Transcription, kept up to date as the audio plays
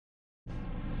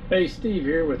Hey, Steve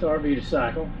here with RV to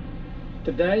Cycle.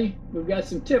 Today we've got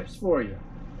some tips for you.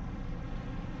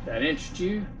 If that interests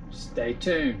you, stay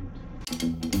tuned.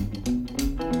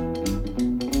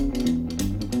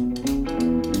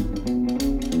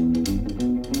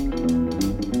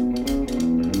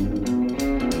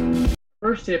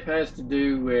 First tip has to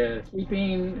do with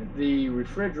keeping the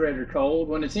refrigerator cold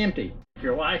when it's empty. If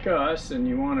you're like us and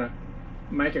you want to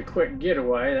make a quick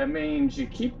getaway, that means you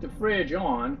keep the fridge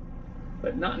on,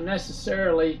 but not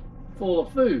necessarily full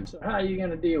of food. So how are you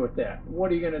going to deal with that?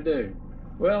 What are you going to do?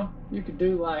 Well, you could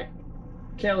do like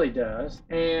Kelly does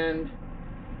and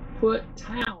put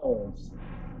towels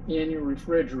in your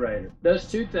refrigerator. It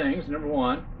does two things. Number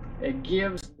one, it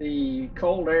gives the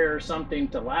cold air something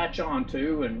to latch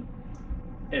onto, and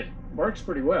it works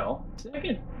pretty well.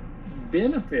 Second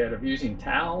benefit of using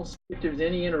towels, if there's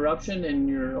any interruption in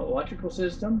your electrical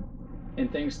system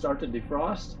and things start to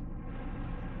defrost,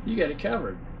 you got it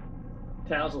covered.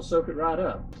 Towels will soak it right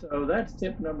up. So that's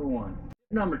tip number one.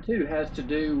 Tip number two has to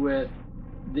do with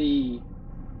the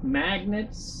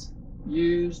magnets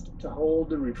used to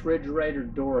hold the refrigerator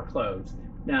door closed.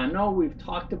 Now, I know we've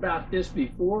talked about this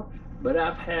before, but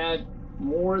I've had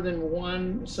more than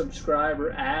one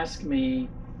subscriber ask me,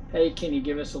 hey, can you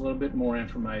give us a little bit more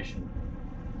information?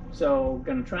 So I'm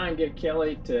going to try and get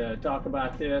Kelly to talk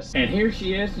about this. And here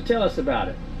she is to tell us about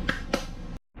it.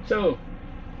 So,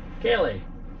 Kelly.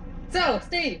 So,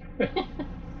 Steve.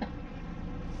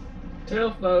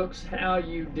 Tell folks how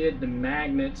you did the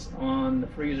magnets on the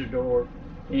freezer door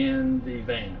in the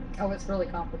van. Oh, it's really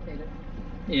complicated.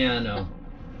 Yeah, I know.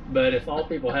 But if all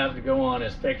people have to go on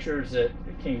as pictures, it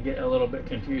can get a little bit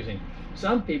confusing.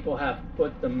 Some people have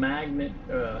put the magnet,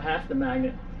 half the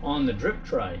magnet, on the drip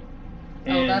tray.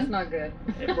 Oh, that's not good.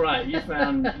 Right, you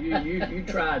found, you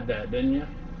tried that, didn't you?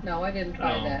 No, I didn't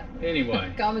try that.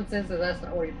 Anyway. Common sense says that's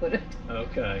not where you put it.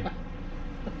 Okay.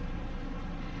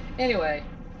 Anyway,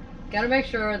 got to make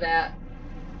sure that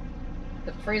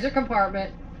the freezer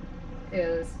compartment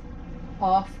is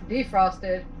off,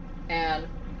 defrosted, and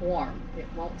warm. It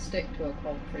won't stick to a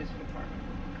cold freezer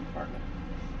compartment.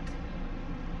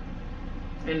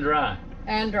 And dry.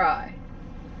 And dry.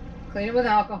 Clean it with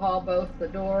alcohol, both the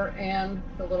door and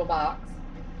the little box.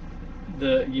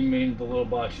 You mean the little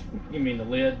box? You mean the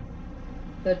lid?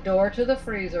 The door to the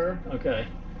freezer. Okay.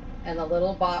 And the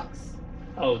little box.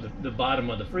 Oh, the bottom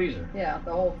of the freezer. Yeah,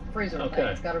 the whole freezer thing. Okay.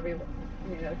 It's got to be,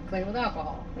 clean with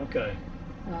alcohol. Okay.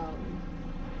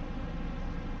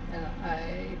 And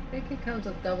I think it comes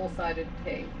with double-sided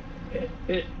tape.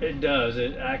 It does.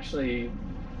 It actually,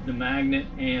 the magnet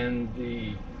and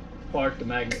the part the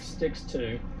magnet sticks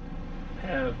to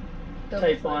have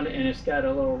tape on it, and it's got a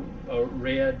little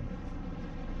red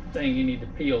thing you need to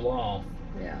peel off.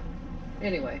 Yeah.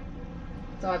 Anyway,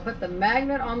 so I put the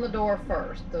magnet on the door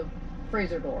first, the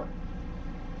freezer door,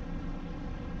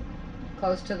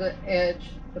 close to the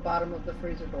edge, the bottom of the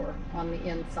freezer door, on the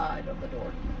inside of the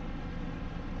door.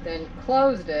 Then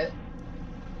closed it.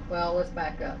 Well, let's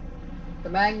back up. The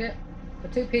magnet, the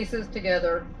two pieces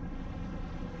together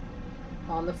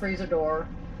on the freezer door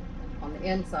on the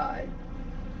inside.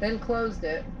 Then closed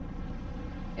it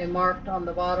and marked on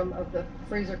the bottom of the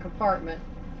freezer compartment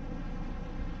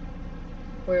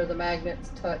where the magnets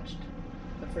touched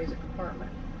the freezer compartment.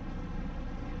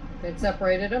 Then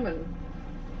separated them and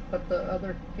put the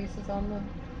other pieces on the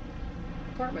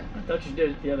compartment. I thought you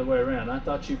did it the other way around. I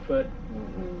thought you put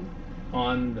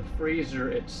on the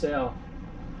freezer itself,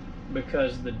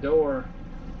 because the door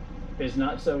is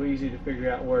not so easy to figure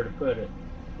out where to put it.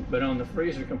 But on the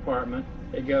freezer compartment,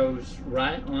 it goes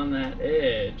right on that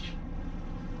edge,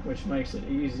 which makes it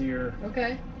easier.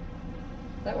 Okay,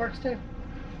 that works too.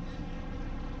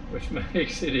 Which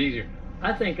makes it easier.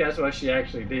 I think that's what she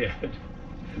actually did.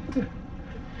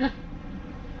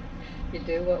 You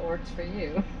do what works for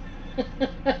you.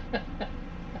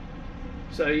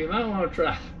 So you might want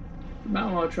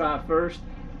to try first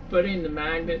putting the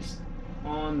magnets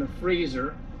on the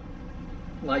freezer,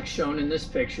 like shown in this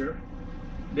picture.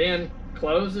 Then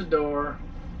close the door,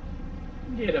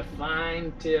 get a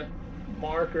fine tip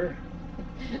marker,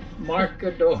 mark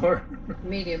the door.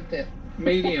 Medium tip.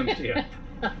 Medium tip.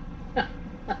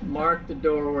 Mark the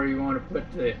door where you want to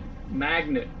put the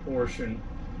magnet portion,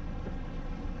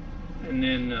 and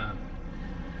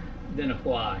then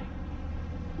apply.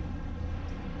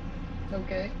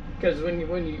 Okay. Because when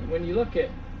you look at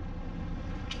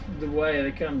the way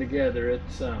they come together,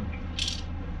 it's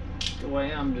the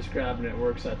way I'm describing it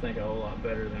works, I think, a whole lot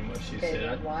better than what she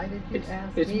said. Why did you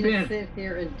ask me to sit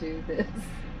here and do this?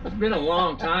 It's been a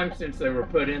long time since they were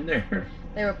put in there.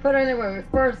 They were put in there when we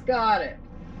first got it.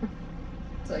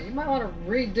 so you might want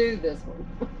to redo this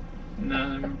one. No, I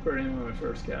remember putting it when I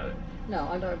first got it. No,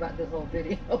 I'm talking about this whole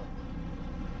video.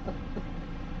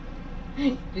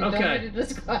 You don't Okay. need to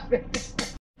describe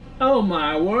it. Oh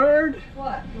my word!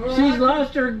 What? She's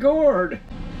lost her gourd.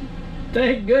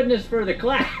 Thank goodness for the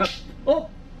clap. Oh,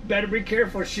 better be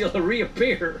careful, she'll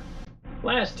reappear.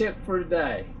 Last tip for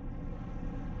today.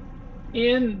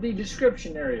 In the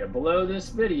description area below this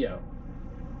video,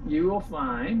 you will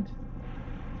find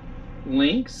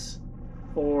links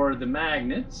for the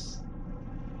magnets.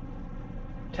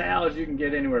 Towels you can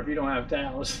get anywhere. If you don't have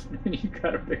towels, you've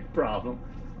got a big problem.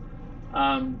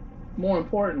 More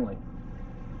importantly,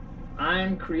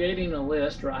 I'm creating a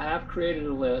list, or I have created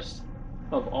a list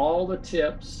of all the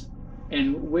tips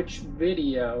and which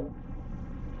video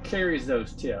carries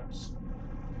those tips.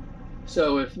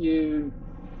 So if you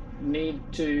need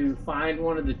to find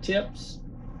one of the tips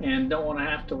and don't want to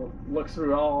have to look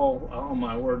through all, oh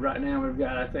my word, right now we've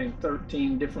got, I think,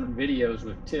 13 different videos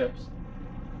with tips.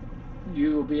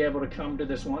 You will be able to come to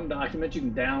this one document. You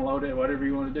can download it, whatever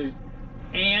you want to do,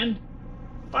 and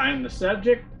find the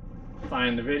subject,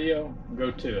 find the video,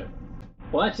 go to it.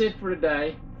 Well, that's it for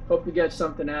today. Hope you got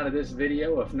something out of this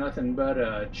video. If nothing but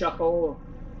a chuckle,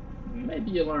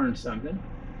 maybe you learned something.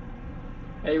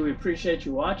 Hey, we appreciate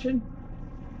you watching.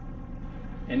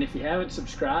 And if you haven't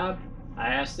subscribed, I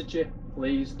ask that you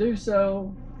please do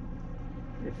so.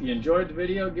 If you enjoyed the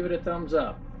video, give it a thumbs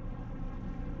up.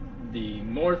 The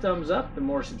more thumbs up, the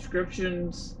more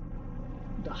subscriptions,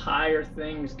 the higher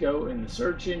things go in the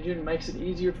search engine, makes it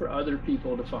easier for other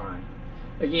people to find.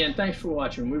 Again, thanks for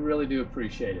watching. We really do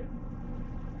appreciate it.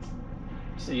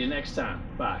 See you next time.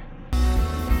 Bye.